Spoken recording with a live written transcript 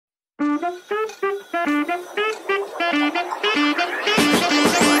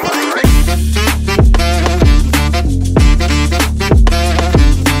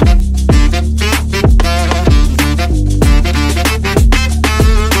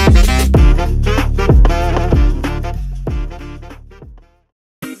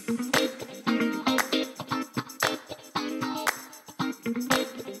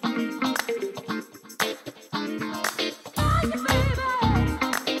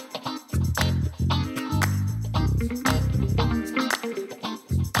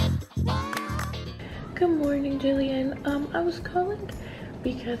I was calling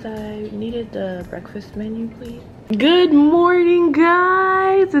because I needed the breakfast menu, please. Good morning,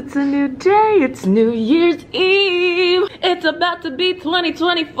 guys. It's a new day. It's New Year's Eve. It's about to be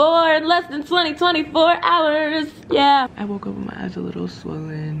 2024 in less than 24 hours. Yeah. I woke up with my eyes a little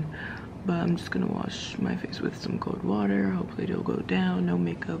swollen, but I'm just gonna wash my face with some cold water. Hopefully it'll go down. No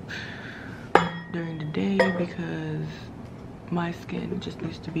makeup during the day because my skin just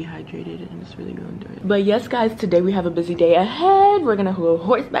needs to be hydrated and it's really going through it. But yes, guys, today we have a busy day ahead. We're gonna go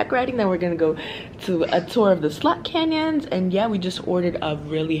horseback riding, then we're gonna go to a tour of the slot canyons, and yeah, we just ordered a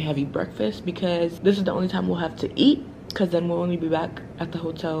really heavy breakfast because this is the only time we'll have to eat, because then we'll only be back at the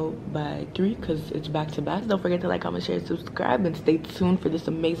hotel by 3 because it's back to back. Don't forget to like, comment, share, subscribe, and stay tuned for this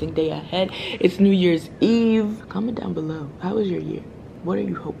amazing day ahead. It's New Year's Eve. Comment down below, how was your year? What are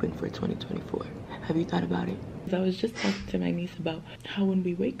you hoping for 2024? Have you thought about it? I was just talking to my niece about how when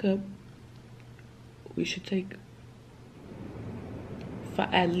we wake up, we should take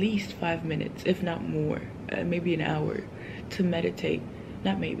at least 5 minutes, if not more, maybe an hour, to meditate.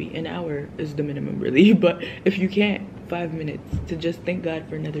 Not maybe, an hour is the minimum really, but if you can't, 5 minutes to just thank God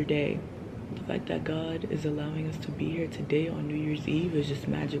for another day. The fact that God is allowing us to be here today on New Year's Eve is just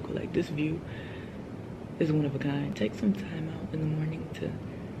magical. Like, this view is one of a kind. Take some time out in the morning to,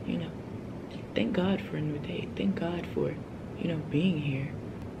 you know, thank God for a new day. Thank God for, you know, being here.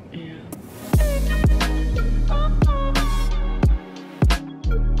 Yeah.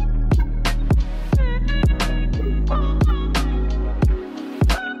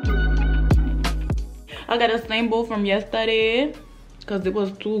 I got the same bowl from yesterday because it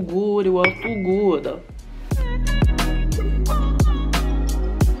was too good. It was too good.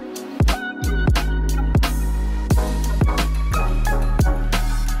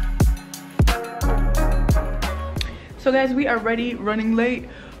 So guys, we are ready, running late,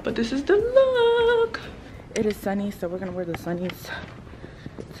 but this is the look. It is sunny, so we're gonna wear the sunnies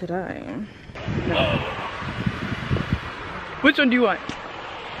today. Which one do you want?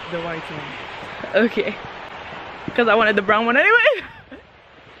 The white one. Okay, because I wanted the brown one anyway.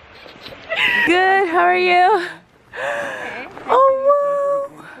 Good, how are you? Okay. Oh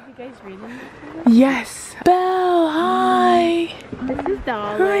wow. Have you guys reading? Yes. Belle, hi. This is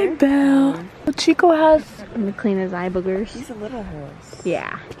Dollar. Hi, Belle. Chico has I'm clean his eye boogers. He's a little horse.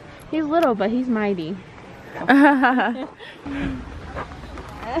 Yeah. He's little, but he's mighty.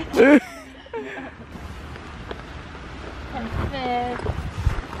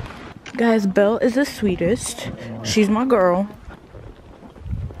 Guys, Belle is the sweetest. She's my girl.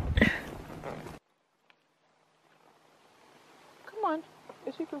 Come on.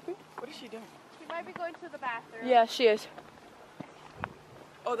 Is she pooping? What is she doing? She might be going to the bathroom. Yeah, she is.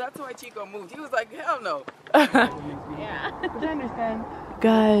 Oh, that's why Chico moved. He was like, hell no. Yeah. I understand.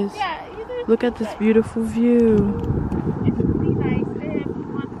 Guys, Yeah, look at this beautiful view. it's really nice for him. He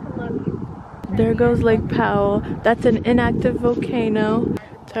wants to love you. There goes Lake Powell. That's an inactive volcano.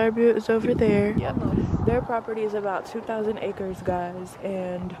 Tarbute is over there. Yep. Their property is about 2,000 acres, guys.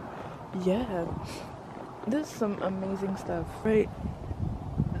 And yeah, this is some amazing stuff. Right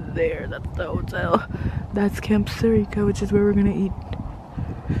there, that's the hotel. That's Camp Surica, which is where we're gonna eat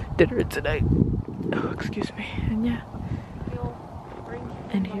dinner tonight. Oh, excuse me. And yeah.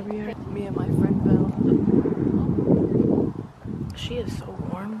 And here we are. Me and my friend Belle. She is so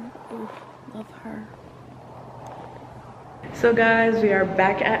warm. Ooh, love her. So guys, we are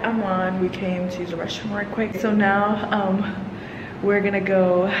back at Amman. We came to use the restroom right quick. So now we're gonna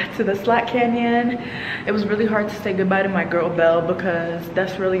go to the slot canyon. It was really hard to say goodbye to my girl Belle because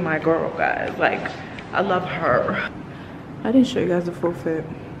that's really my girl, guys. Like, I love her. I didn't show you guys the full fit.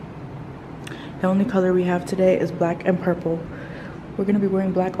 The only color we have today is black and purple. We're gonna be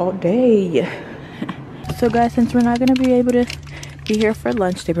wearing black all day. So guys, since we're not gonna be able to be here for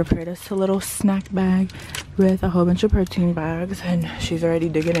lunch, they prepared us a little snack bag with a whole bunch of protein bags, and she's already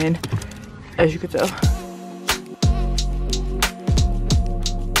digging in, as you could tell.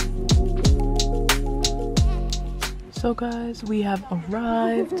 So guys, we have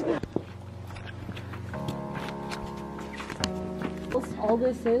arrived. All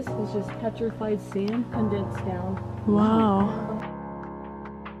this is just petrified sand condensed down. Wow.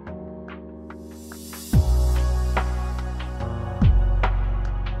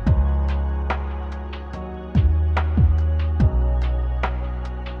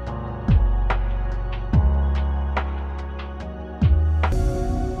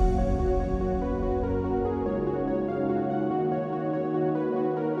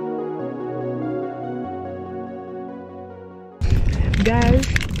 Guys,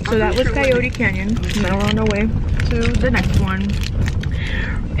 so that was Coyote Canyon. Now we're on our way to the next one.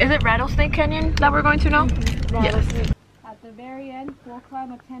 Is it Rattlesnake Canyon that we're going to now? Yes. At the very end, we'll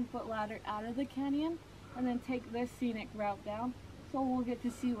climb a 10-foot ladder out of the canyon and then take this scenic route down. So we'll get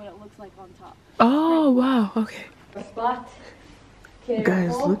to see what it looks like on top. Oh, wow. Okay. Spot. Careful.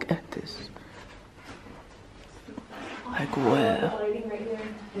 Guys, look at this. Like, wow.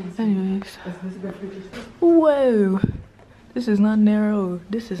 Anyways. Whoa. This is not narrow.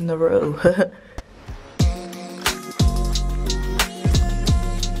 This is narrow.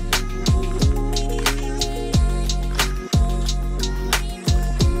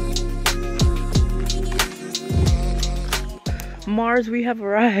 Mars, we have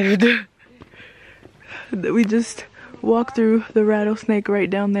arrived. We just walked through the rattlesnake right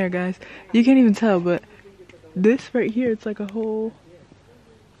down there, guys. You can't even tell, but this right here, it's like a whole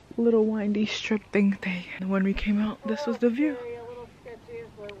little windy strip thing. And when we came out, this was the view.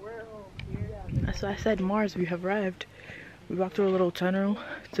 That's why I said Mars, we have arrived. We walked through a little tunnel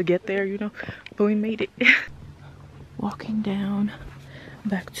to get there, you know, but we made it. Walking down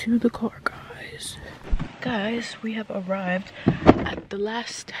back to the car, guys. Guys, we have arrived at the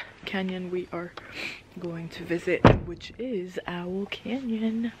last canyon we are going to visit, which is Owl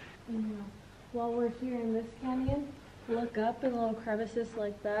Canyon. While we're here in this canyon, look up in little crevices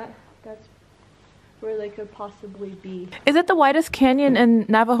like that. That's where they could possibly be. Is it the widest canyon in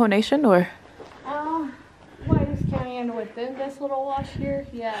Navajo Nation, or? Widest canyon within this little wash here,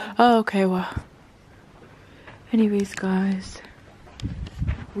 yeah. Oh, okay, well. Anyways, guys,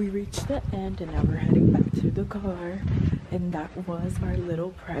 we reached the end and now we're heading back to the car. And that was our little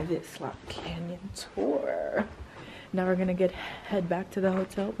private slot canyon tour. Now we're gonna head back to the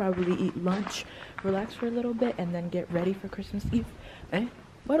hotel, probably eat lunch, relax for a little bit, and then get ready for Christmas Eve.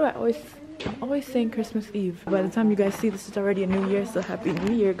 Why do I'm always saying Christmas Eve? By the time you guys see this, it's already a new year, so happy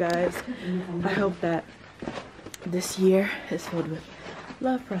new year, guys. I hope that this year is filled with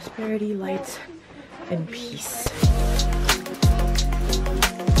love, prosperity, light, and peace.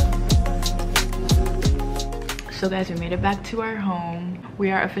 So guys, we made it back to our home.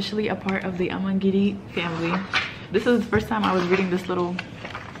 We are officially a part of the Amangiri family. This is the first time I was reading this little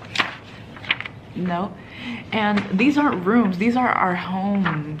note. And these aren't rooms, these are our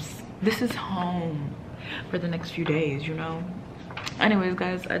homes. This is home for the next few days, you know. Anyways,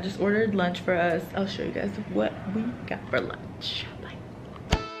 guys, I just ordered lunch for us. I'll show you guys what we got for lunch. Bye.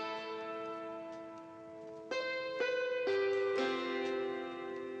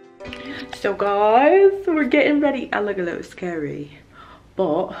 So guys, we're getting ready. I look a little scary,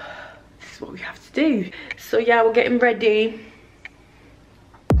 but this is what we have to do. So yeah, we're getting ready.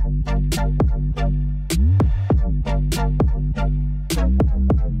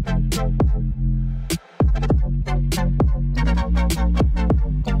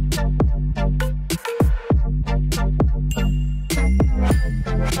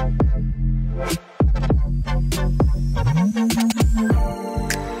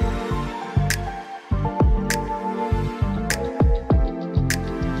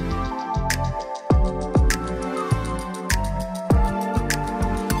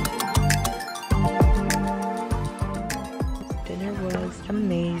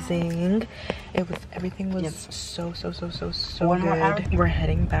 Amazing. Everything was so good. We're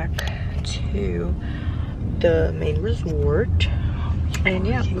heading back to the main resort, and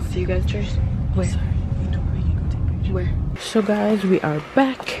yeah, we'll see you guys there. Where? So guys, we are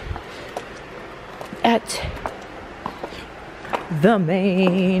back at the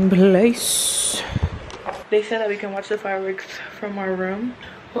main place. They said that we can watch the fireworks from our room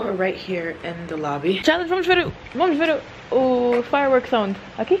or right here in the lobby. Challenge, vamos ver o firework sound.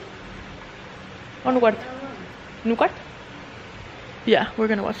 Aqui? Ou no quarto? No quarto? Yeah, we're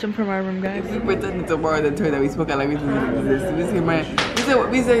gonna watch them from our room, guys. We pretended to borrow the toy that we spoke at, like we said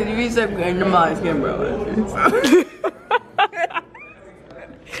normal skin, bro.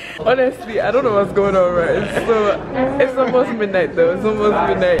 Honestly, I don't know what's going on right. It's almost midnight though. It's almost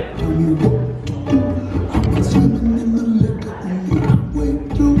midnight.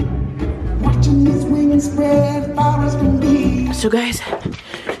 So guys,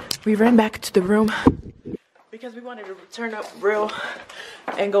 we ran back to the room because we wanted to turn up real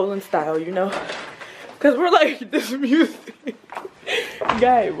Angolan style, you know? Cause we're like this music.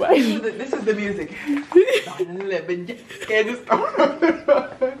 Guy, why? This is the music.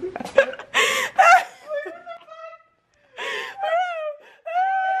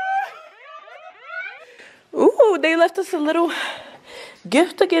 Ooh, they left us a little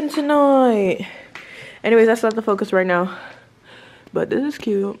gift again tonight. Anyways, that's not the focus right now. But this is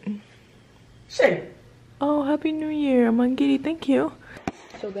cute. Shay. Oh, Happy New Year, Amangiri, thank you.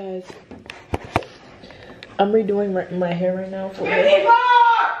 So guys, I'm redoing my hair right now for 54!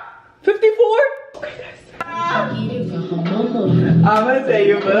 54? Okay guys. I'ma say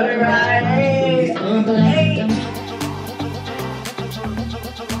you put right.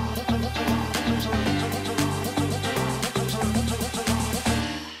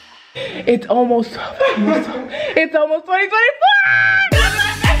 It's almost 2024!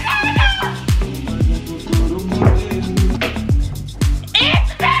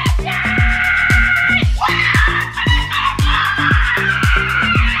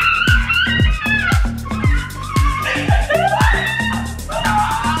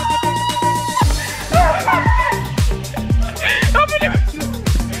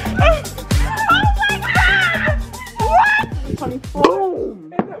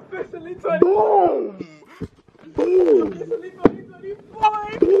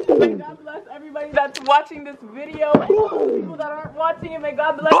 Watching this video, and people that aren't watching it, may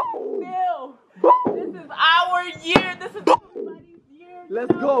God bless you still. This is our year. This is everybody's year.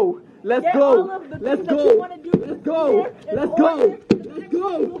 Let's go. Let's go. Let's go. Let's go. Let's go. Let's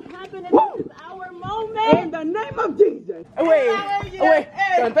go. Happen, and this is our moment. In the name of Jesus. Wait.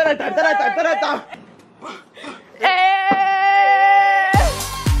 Hey.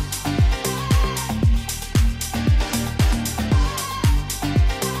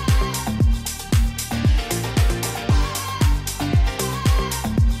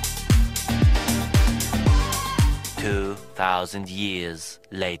 2,000 years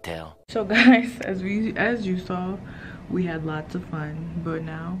later. So guys, as you saw, we had lots of fun, but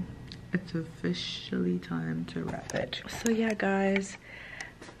now it's officially time to wrap it. So yeah guys,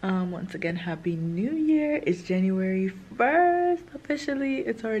 once again, Happy New Year. It's January 1st officially.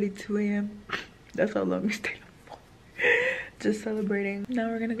 It's already 2 a.m. That's how long we stayed up for. Just celebrating. Now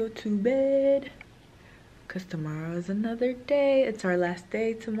we're gonna go to bed because tomorrow is another day. It's our last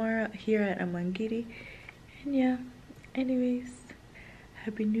day tomorrow here at Amangiri. And yeah, anyways,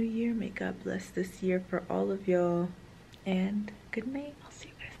 Happy New Year. May God bless this year for all of y'all. And good night. I'll see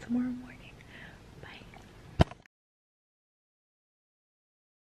you guys tomorrow morning.